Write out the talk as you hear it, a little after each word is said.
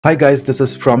Hi guys, this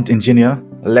is Prompt Engineer.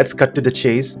 Let's cut to the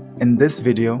chase. In this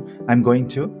video, I'm going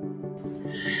to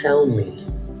sell me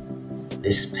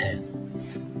this pen.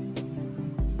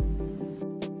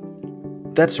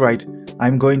 That's right,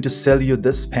 I'm going to sell you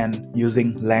this pen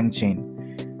using Langchain.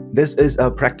 This is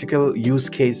a practical use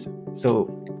case, so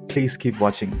please keep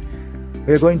watching.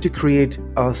 We're going to create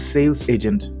a sales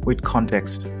agent with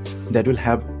context that will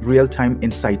have real-time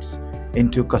insights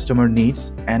into customer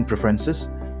needs and preferences,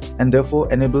 and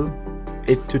therefore enable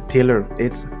it to tailor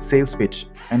its sales pitch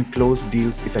and close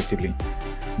deals effectively.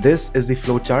 This is the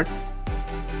flowchart.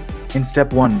 In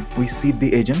step 1, we seed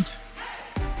the agent.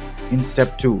 In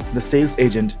step 2, the sales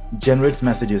agent generates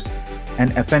messages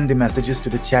and append the messages to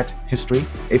the chat history,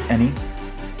 if any.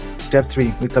 Step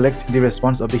 3, we collect the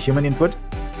response of the human input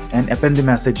and append the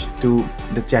message to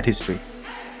the chat history.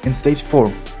 In stage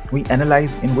 4, we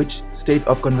analyze in which state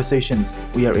of conversations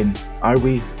we are in. Are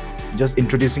we just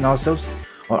introducing ourselves,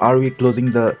 or are we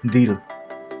closing the deal?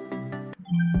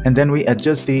 And then we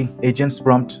adjust the agent's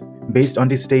prompt based on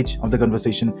the stage of the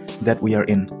conversation that we are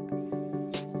in.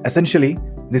 Essentially,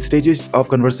 the stages of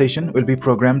conversation will be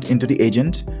programmed into the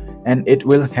agent, and it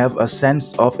will have a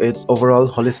sense of its overall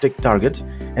holistic target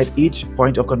at each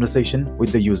point of conversation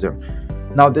with the user.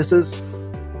 Now, this is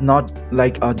not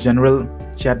like a general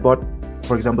chatbot,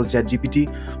 for example ChatGPT,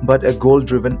 but a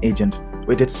goal-driven agent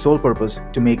with its sole purpose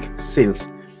to make sales.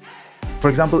 For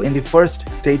example, in the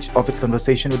first stage of its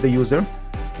conversation with the user,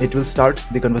 it will start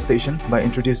the conversation by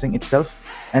introducing itself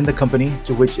and the company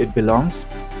to which it belongs,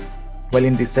 while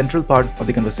in the central part of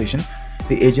the conversation,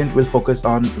 the agent will focus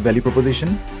on value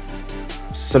proposition,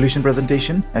 solution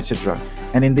presentation, etc.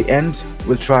 And in the end,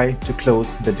 will try to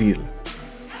close the deal.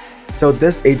 So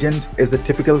this agent is a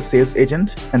typical sales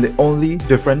agent, and the only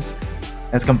difference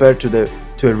as compared to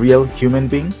a real human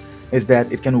being is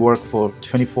that it can work for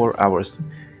 24 hours.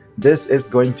 This is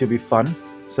going to be fun,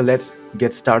 so let's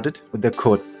get started with the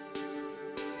code.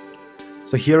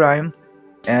 So here I am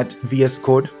at VS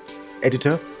Code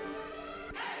editor,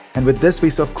 and with this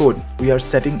piece of code, we are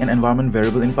setting an environment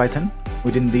variable in Python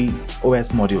within the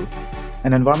OS module.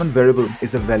 An environment variable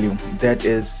is a value that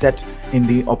is set in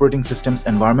the operating system's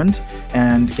environment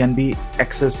and can be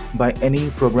accessed by any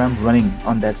program running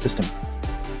on that system.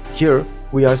 Here,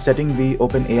 we are setting the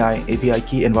OpenAI API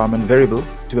key environment variable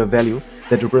to a value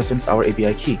that represents our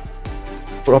API key.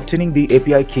 For obtaining the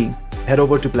API key, head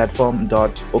over to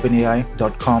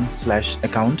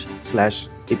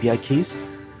platform.openai.com/account/API keys.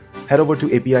 Head over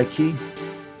to API key,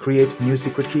 create new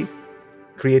secret key,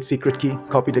 create secret key,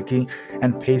 copy the key,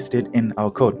 and paste it in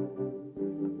our code.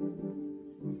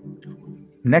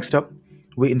 Next up,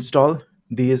 we install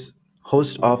these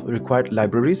host of required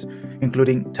libraries,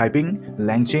 including typing,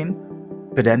 Langchain,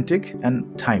 pedantic,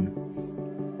 and time.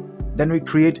 Then we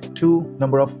create two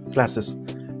number of classes.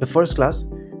 The first class,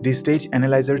 the stage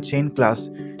analyzer chain class,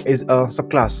 is a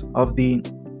subclass of the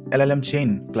LLM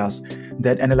chain class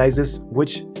that analyzes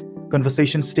which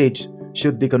conversation stage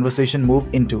should the conversation move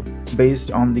into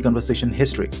based on the conversation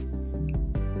history.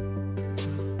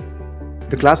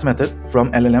 The class method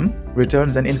from LLM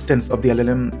returns an instance of the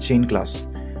LLM chain class.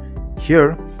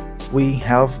 Here we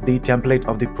have the template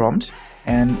of the prompt,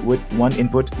 and with one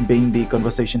input being the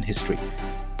conversation history.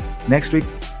 Next, we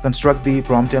construct the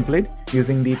prompt template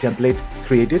using the template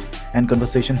created and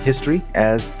conversation history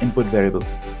as input variable.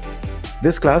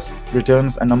 This class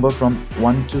returns a number from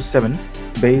 1 to 7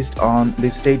 based on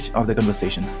the stage of the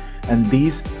conversations, and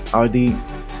these are the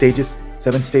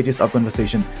 7 stages of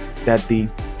conversation that the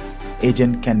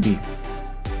agent can be.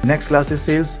 The next class is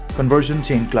sales conversion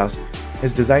chain class.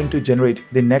 Is designed to generate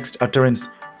the next utterance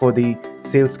for the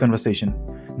sales conversation.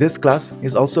 This class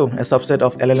is also a subset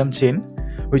of LLM chain,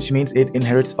 which means it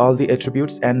inherits all the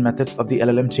attributes and methods of the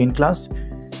LLM chain class.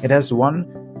 It has one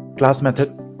class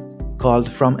method called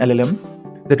from LLM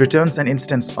that returns an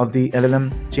instance of the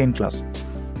LLM chain class.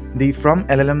 The from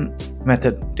LLM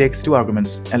method takes two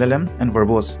arguments, LLM and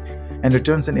verbose, and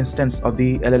returns an instance of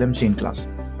the LLM chain class.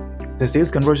 The sales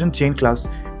conversion chain class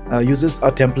uses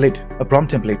a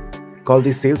prompt template called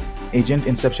the sales agent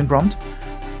inception prompt,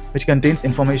 which contains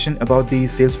information about the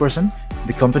salesperson,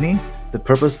 the company, the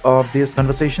purpose of this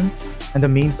conversation, and the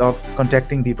means of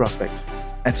contacting the prospect,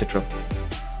 etc.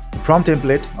 The prompt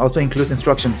template also includes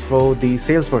instructions for the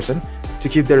salesperson to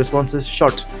keep their responses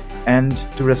short and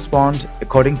to respond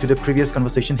according to the previous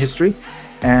conversation history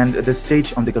and the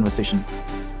stage on the conversation.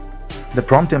 The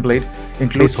prompt template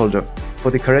includes placeholder for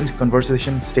the current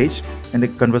conversation stage and the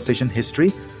conversation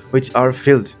history, which are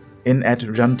filled in at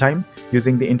runtime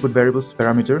using the input variables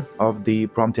parameter of the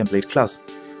prompt template class.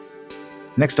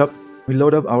 Next up, we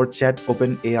load up our chat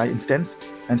OpenAI instance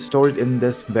and store it in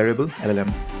this variable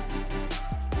LLM.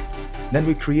 Then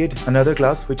we create another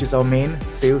class, which is our main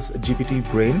SalesGPT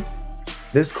brain.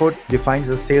 This code defines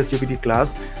a SalesGPT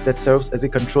class that serves as a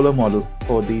controller model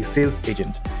for the sales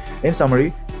agent. In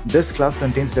summary, this class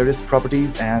contains various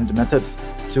properties and methods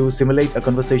to simulate a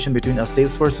conversation between a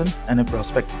salesperson and a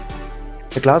prospect.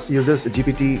 The class uses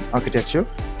GPT architecture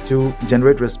to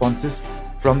generate responses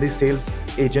from the sales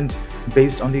agent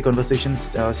based on the conversation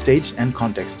stage and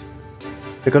context.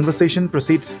 The conversation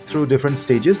proceeds through different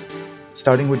stages,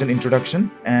 starting with an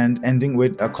introduction and ending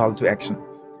with a call to action.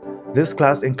 This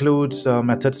class includes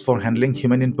methods for handling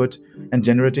human input and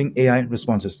generating AI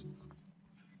responses.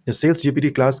 The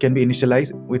SalesGPT class can be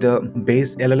initialized with a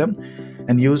base LLM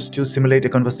and used to simulate a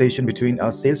conversation between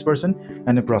a salesperson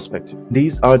and a prospect.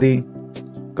 These are the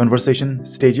conversation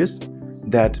stages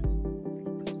that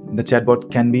the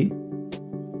chatbot can be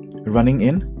running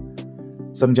in.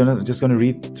 So I'm just going to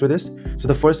read through this. So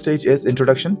the first stage is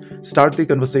introduction. Start the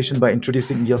conversation by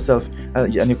introducing yourself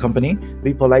and your company.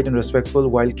 Be polite and respectful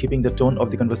while keeping the tone of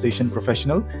the conversation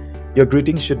professional. Your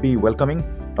greeting should be welcoming.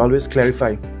 Always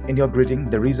clarify in your greeting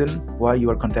the reason why you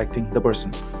are contacting the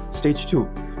person. Stage 2,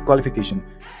 qualification.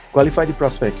 Qualify the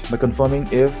prospect by confirming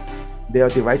if they are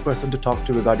the right person to talk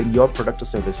to regarding your product or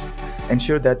service.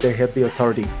 Ensure that they have the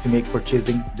authority to make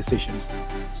purchasing decisions.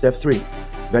 Step 3,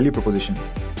 value proposition.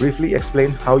 Briefly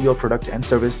explain how your product and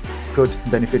service could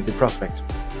benefit the prospect.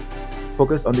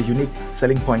 Focus on the unique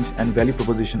selling point and value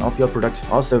proposition of your product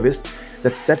or service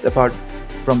that sets apart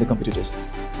from the competitors.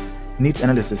 Needs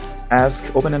analysis. Ask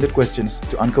open-ended questions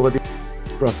to uncover the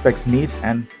prospect's needs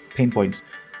and pain points.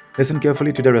 Listen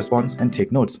carefully to their response and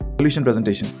take notes. Solution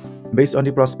presentation. Based on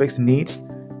the prospect's needs,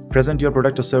 present your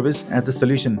product or service as the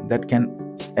solution that can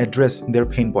address their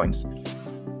pain points.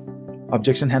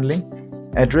 Objection handling.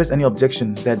 Address any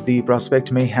objection that the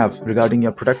prospect may have regarding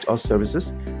your product or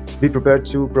services. Be prepared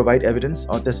to provide evidence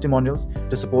or testimonials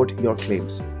to support your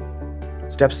claims.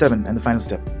 Step 7 and the final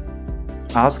step.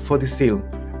 Ask for the sale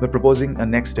by proposing a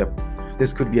next step.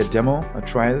 This could be a demo, a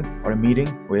trial, or a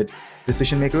meeting with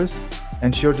decision makers.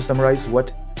 Ensure to summarize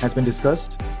what has been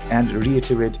discussed and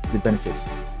reiterate the benefits.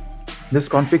 This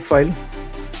config file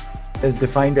is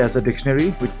defined as a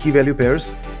dictionary with key value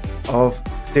pairs of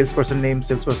salesperson name,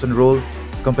 salesperson role,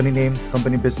 company name,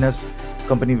 company business,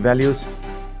 company values,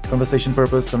 conversation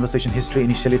purpose, conversation history.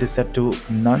 Initially it is set to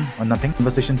none or nothing.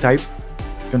 Conversation type,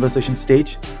 conversation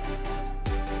stage.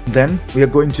 Then we are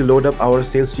going to load up our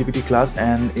SalesGPT class,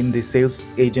 and in the sales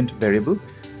agent variable,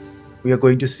 we are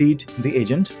going to seed the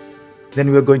agent. Then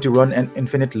we are going to run an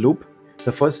infinite loop.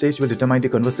 The first stage will determine the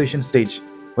conversation stage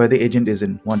where the agent is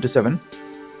in 1 to 7.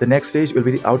 The next stage will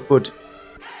be the output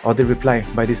or the reply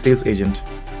by the sales agent.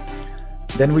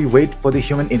 Then we wait for the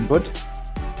human input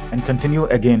and continue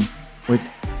again with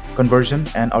conversion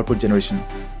and output generation.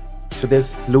 So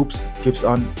this loops keeps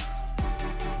on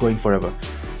going forever.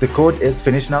 The code is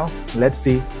finished now. Let's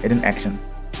see it in action.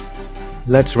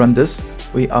 Let's run this.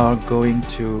 We are going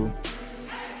to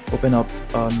open up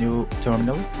a new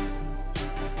terminal.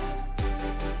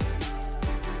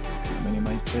 Just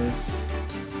minimize this.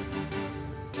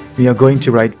 We are going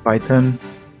to write Python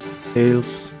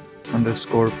sales_pen.py.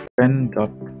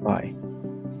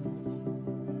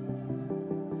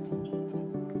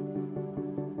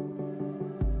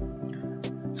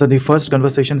 So the first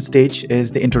conversation stage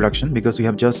is the introduction, because we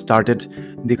have just started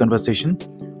the conversation.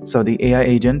 So the AI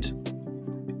agent,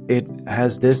 it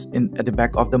has this at the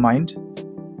back of the mind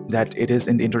that it is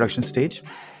in the introduction stage.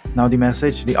 Now the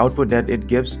message, the output that it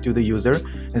gives to the user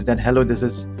is that, hello, this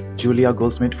is Julia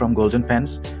Goldsmith from Golden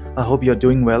Pens. I hope you're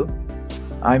doing well.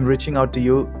 I'm reaching out to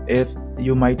you if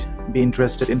you might be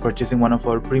interested in purchasing one of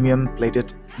our premium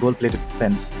gold-plated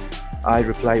pens. I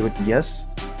reply with yes,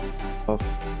 of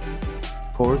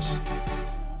course.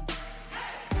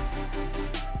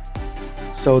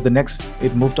 So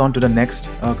it moved on to the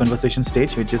next conversation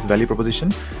stage, which is value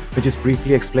proposition, which is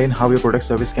briefly explain how your product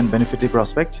service can benefit the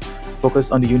prospect.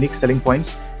 Focus on the unique selling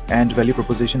points and value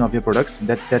proposition of your products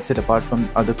that sets it apart from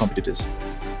other competitors.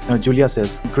 Now Julia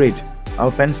says, great, our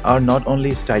pens are not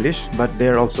only stylish, but they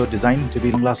are also designed to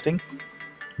be long-lasting,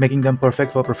 making them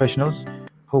perfect for professionals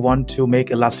who want to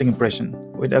make a lasting impression.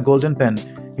 With a golden pen,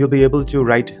 you'll be able to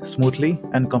write smoothly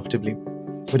and comfortably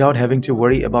without having to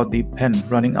worry about the pen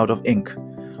running out of ink.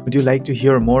 Would you like to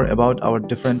hear more about our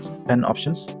different pen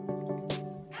options?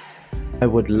 I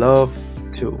would love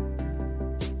to.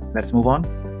 Let's move on.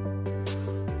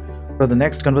 So the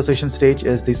next conversation stage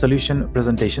is the solution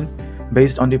presentation.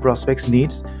 Based on the prospect's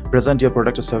needs, present your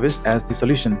product or service as the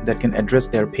solution that can address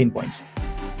their pain points.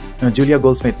 Now, Julia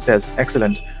Goldsmith says,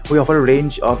 excellent. We offer a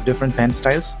range of different pen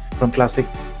styles, from classic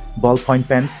ballpoint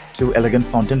pens to elegant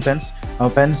fountain pens. Our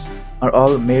pens are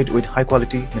all made with high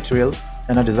quality material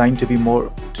and are designed to be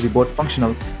both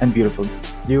functional and beautiful.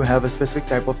 Do you have a specific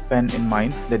type of pen in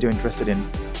mind that you're interested in?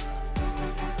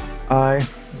 I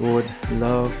would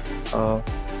love a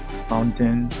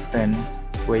fountain pen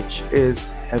which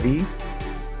is heavy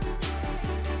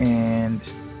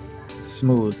and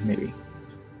smooth, maybe.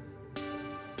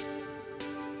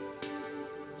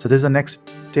 So this is the next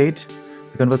stage.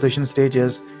 The conversation stage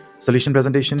is solution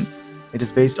presentation. It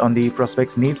is based on the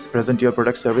prospect's needs. Present your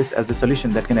product service as the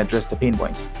solution that can address the pain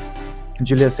points.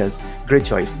 Julia says, great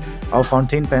choice. Our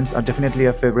fountain pens are definitely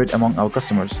a favorite among our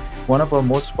customers. One of our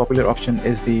most popular options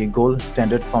is the gold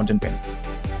standard fountain pen,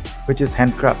 which is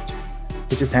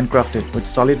handcrafted with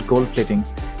solid gold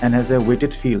platings and has a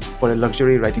weighted feel for a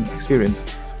luxury writing experience.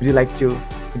 Would you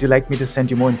like me to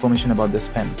send you more information about this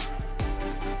pen?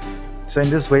 So in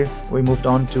this way, we moved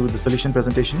on to the solution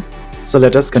presentation. So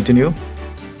let us continue.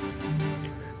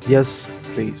 Yes,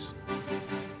 please.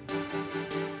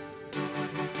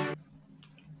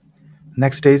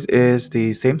 Next stage is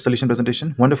the same solution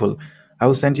presentation. Wonderful. I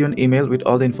will send you an email with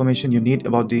all the information you need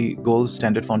about the gold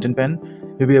standard fountain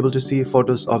pen. You'll be able to see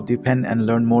photos of the pen and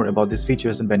learn more about these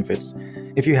features and benefits.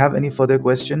 If you have any further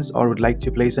questions or would like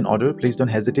to place an order, please don't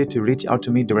hesitate to reach out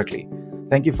to me directly.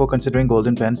 Thank you for considering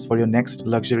golden pens for your next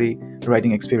luxury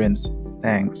writing experience.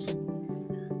 Thanks.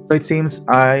 So it seems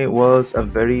I was a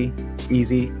very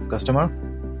easy customer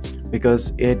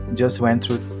because it just went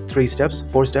through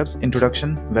 4 steps: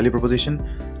 introduction, value proposition,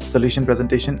 solution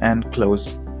presentation, and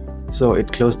close. So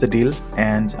it closed the deal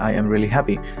and I am really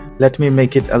happy. Let me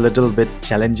make it a little bit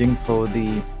challenging for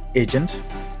the agent.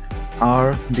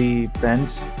 Are the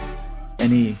pens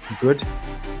any good?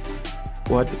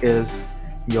 What is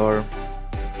your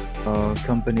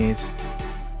company's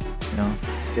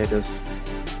status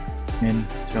in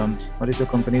terms? What is your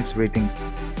company's rating?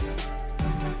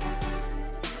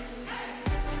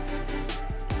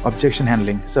 Objection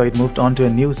handling. So it moved on to a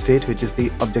new state, which is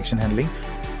the objection handling.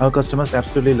 Our customers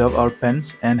absolutely love our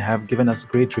pens and have given us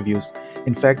great reviews.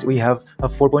 In fact, we have a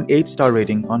 4.8 star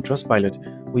rating on Trustpilot.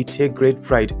 We take great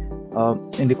pride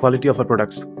in the quality of our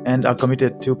products and are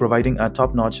committed to providing a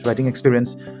top-notch writing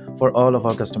experience for all of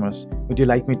our customers. Would you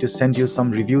like me to send you some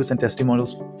reviews and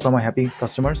testimonials from our happy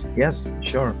customers? Yes,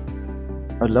 sure.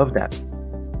 I'd love that.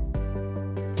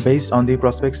 Based on the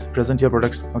prospects, present your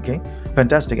products. Okay,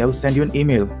 fantastic. I will send you an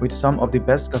email with some of the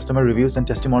best customer reviews and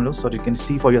testimonials so that you can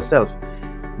see for yourself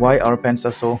why our pens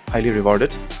are so highly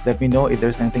rewarded. Let me know if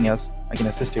there's anything else I can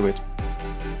assist you with.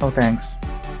 Oh, thanks.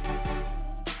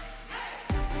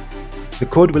 The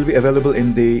code will be available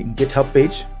in the GitHub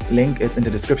page. Link is in the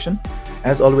description.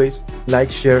 As always,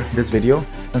 like, share this video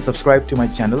and subscribe to my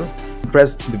channel.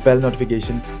 Press the bell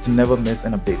notification to never miss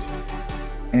an update.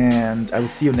 And I will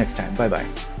see you next time. Bye bye.